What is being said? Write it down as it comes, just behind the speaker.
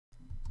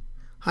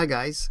Hi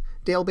guys,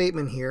 Dale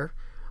Bateman here.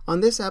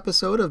 On this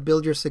episode of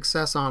Build Your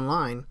Success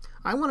Online,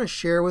 I want to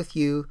share with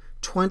you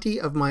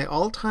 20 of my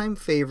all-time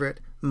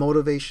favorite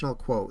motivational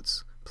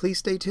quotes. Please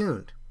stay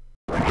tuned.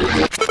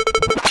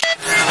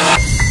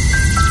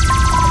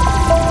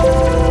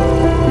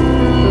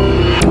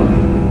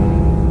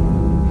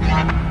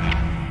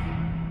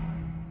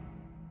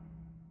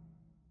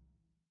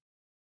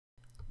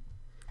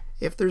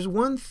 If there's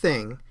one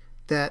thing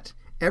that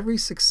every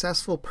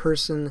successful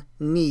person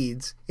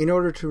needs in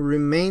order to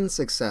remain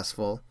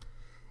successful,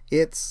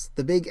 it's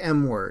the big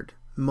M word,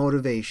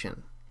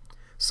 motivation.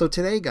 So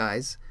today,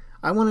 guys,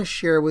 I want to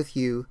share with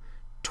you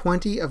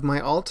 20 of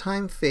my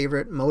all-time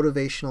favorite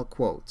motivational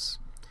quotes.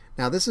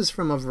 Now, this is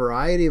from a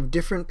variety of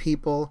different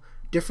people,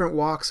 different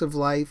walks of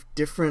life,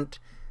 different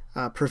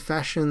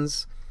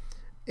professions,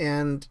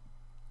 and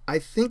I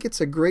think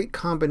it's a great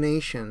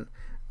combination.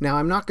 Now,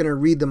 I'm not going to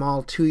read them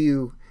all to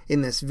you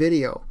in this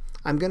video.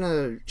 I'm going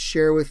to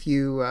share with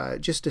you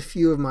just a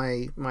few of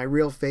my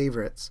real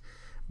favorites,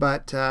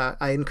 but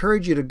I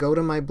encourage you to go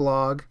to my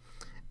blog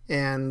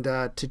and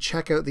to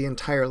check out the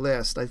entire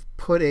list. I've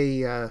put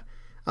a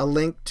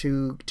link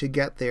to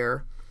get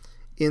there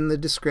in the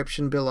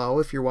description below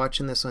if you're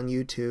watching this on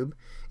YouTube.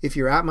 If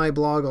you're at my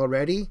blog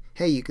already,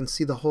 hey, you can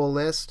see the whole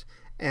list,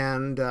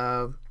 and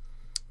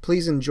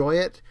please enjoy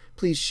it.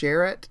 Please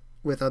share it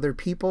with other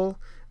people.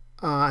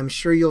 I'm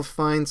sure you'll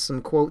find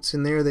some quotes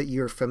in there that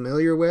you're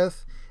familiar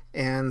with,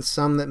 and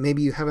some that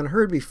maybe you haven't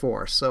heard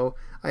before. So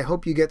I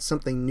hope you get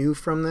something new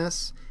from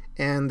this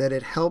and that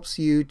it helps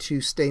you to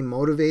stay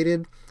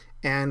motivated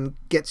and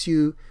gets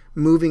you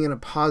moving in a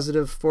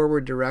positive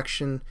forward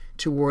direction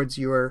towards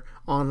your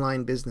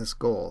online business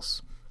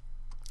goals.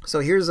 So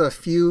here's a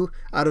few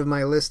out of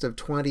my list of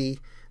 20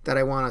 that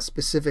I want to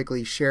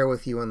specifically share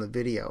with you on the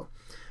video.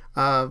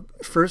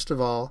 First of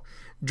all,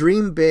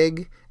 Dream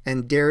Big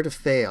and Dare to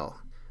Fail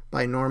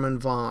by Norman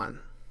Vaughn.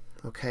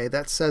 Okay,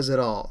 that says it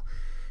all.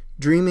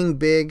 Dreaming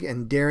big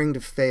and daring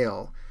to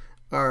fail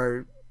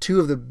are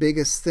two of the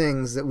biggest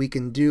things that we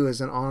can do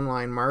as an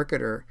online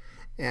marketer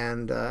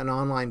and an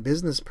online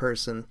business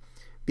person,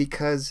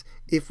 because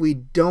if we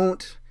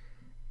don't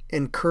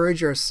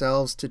encourage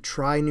ourselves to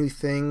try new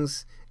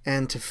things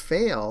and to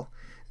fail,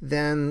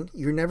 then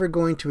you're never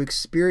going to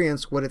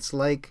experience what it's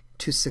like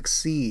to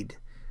succeed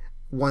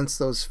once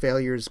those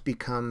failures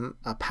become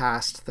a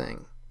past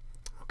thing.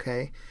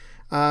 Okay?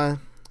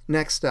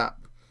 Next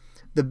up,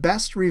 The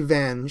Best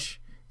Revenge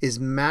is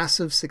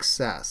Massive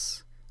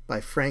Success by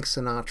Frank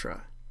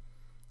Sinatra.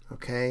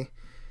 Okay?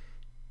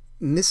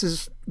 And this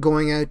is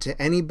going out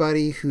to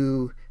anybody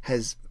who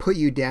has put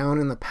you down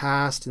in the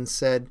past and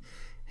said,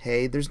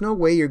 hey, there's no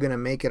way you're going to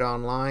make it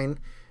online.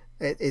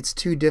 It's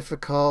too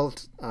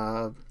difficult.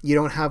 You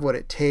don't have what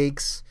it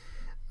takes.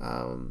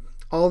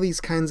 All these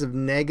kinds of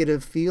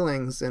negative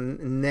feelings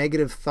and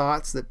negative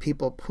thoughts that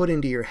people put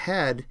into your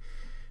head,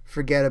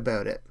 forget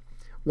about it.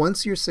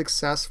 Once you're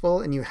successful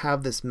and you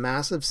have this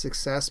massive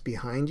success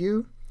behind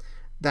you,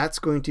 that's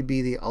going to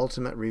be the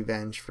ultimate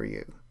revenge for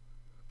you.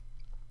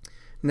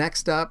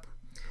 Next up,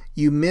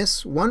 You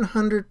Miss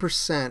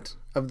 100%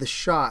 of the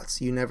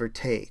Shots You Never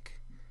Take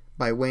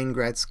by Wayne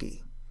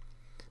Gretzky.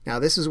 Now,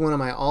 this is one of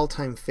my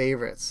all-time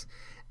favorites,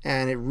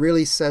 and it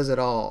really says it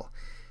all.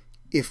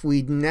 If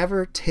we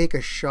never take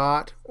a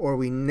shot or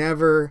we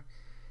never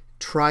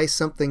try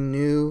something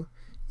new,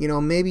 you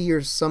know, maybe you're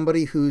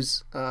somebody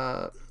who's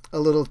a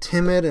little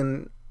timid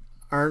and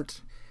aren't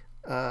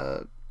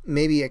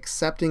maybe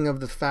accepting of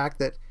the fact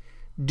that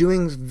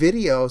doing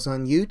videos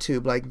on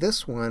YouTube like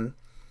this one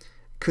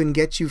can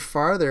get you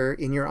farther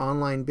in your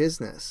online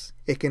business.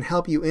 It can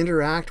help you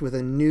interact with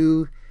a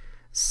new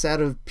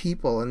set of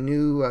people, a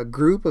new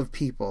group of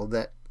people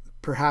that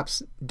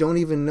perhaps don't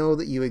even know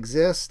that you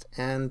exist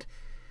and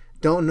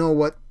don't know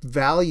what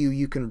value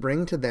you can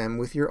bring to them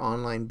with your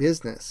online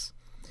business.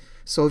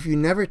 So if you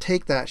never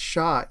take that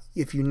shot,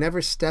 if you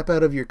never step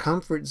out of your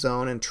comfort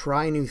zone and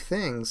try new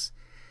things,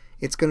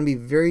 it's going to be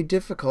very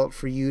difficult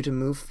for you to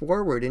move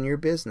forward in your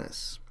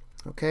business.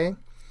 Okay?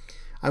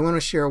 I want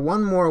to share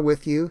one more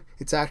with you.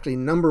 It's actually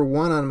number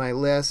one on my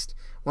list,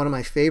 one of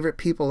my favorite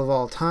people of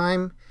all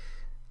time.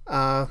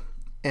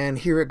 And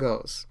here it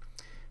goes.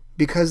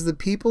 Because the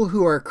people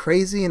who are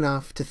crazy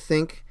enough to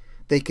think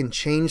they can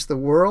change the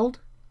world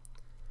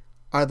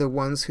are the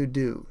ones who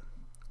do,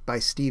 by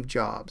Steve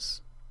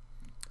Jobs.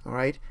 All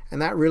right?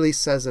 And that really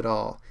says it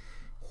all.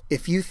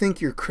 If you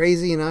think you're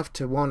crazy enough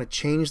to want to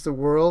change the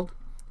world,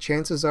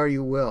 chances are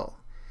you will.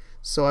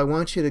 So I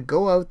want you to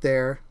go out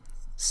there,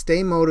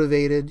 stay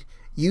motivated,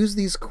 use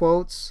these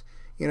quotes.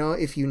 You know,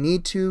 if you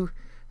need to,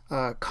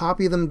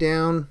 copy them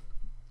down,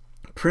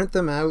 print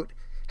them out,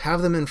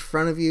 have them in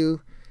front of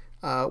you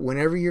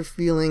whenever you're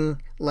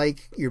feeling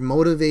like your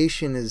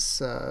motivation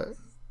is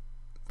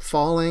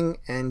falling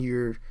and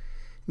you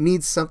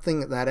need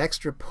something, that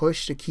extra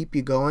push to keep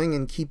you going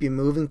and keep you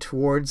moving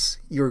towards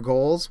your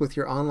goals with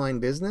your online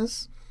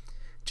business.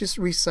 Just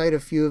recite a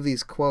few of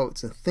these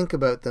quotes and think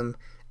about them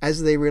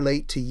as they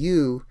relate to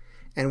you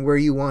and where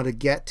you want to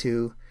get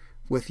to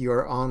with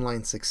your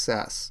online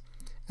success.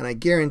 and I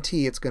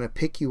guarantee it's going to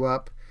pick you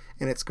up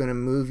and it's going to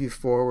move you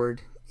forward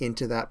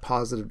into that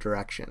positive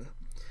direction.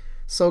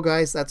 So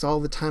guys, that's all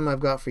the time I've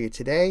got for you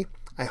today.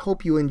 I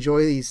hope you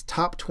enjoy these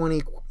top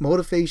 20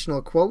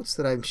 motivational quotes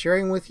that I'm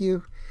sharing with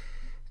you.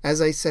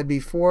 As I said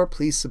before,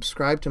 please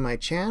subscribe to my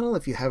channel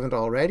if you haven't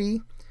already.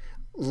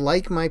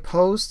 Like my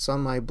posts on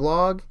my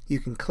blog.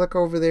 You can click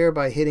over there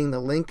by hitting the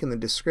link in the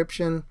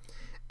description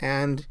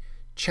and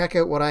check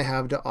out what I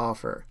have to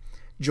offer.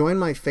 Join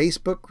my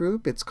Facebook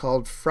group. It's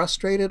called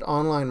Frustrated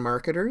Online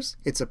Marketers.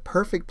 It's a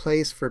perfect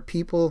place for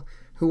people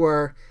who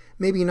are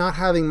maybe not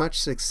having much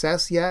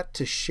success yet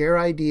to share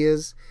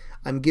ideas.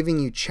 I'm giving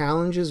you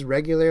challenges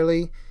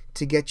regularly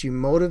to get you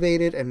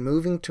motivated and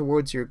moving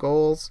towards your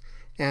goals,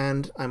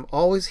 and I'm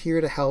always here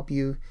to help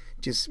you.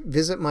 Just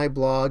visit my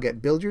blog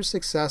at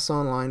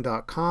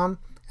buildyoursuccessonline.com,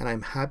 and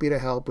I'm happy to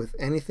help with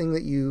anything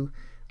that you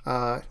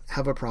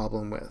have a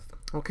problem with.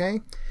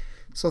 Okay?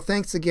 So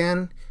thanks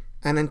again,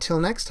 and until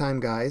next time,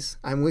 guys,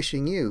 I'm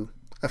wishing you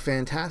a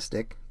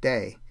fantastic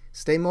day.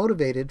 Stay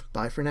motivated.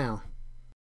 Bye for now.